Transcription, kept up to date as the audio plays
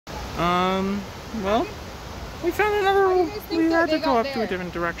Well, we found another. How do you guys think We that had to they go got up to a there?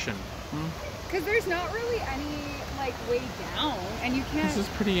 different direction. Because there's not really any like way down, and you can't. This is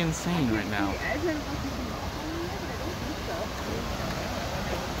pretty insane right now.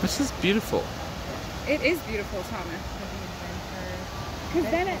 This is beautiful. It is beautiful, Thomas. Because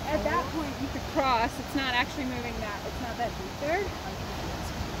then at that point you could cross. It's not actually moving that. It's not that deep there.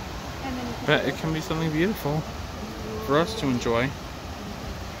 And then you can But it can be something beautiful for us to enjoy.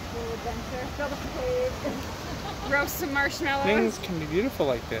 little adventure. Fill the cave. Roast some marshmallows. Things can be beautiful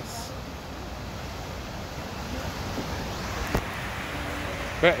like this.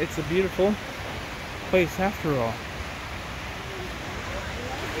 But it's a beautiful place after all.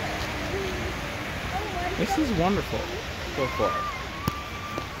 This is wonderful so far.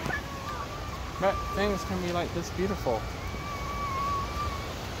 But things can be like this beautiful.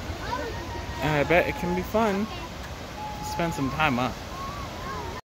 And I bet it can be fun to spend some time up.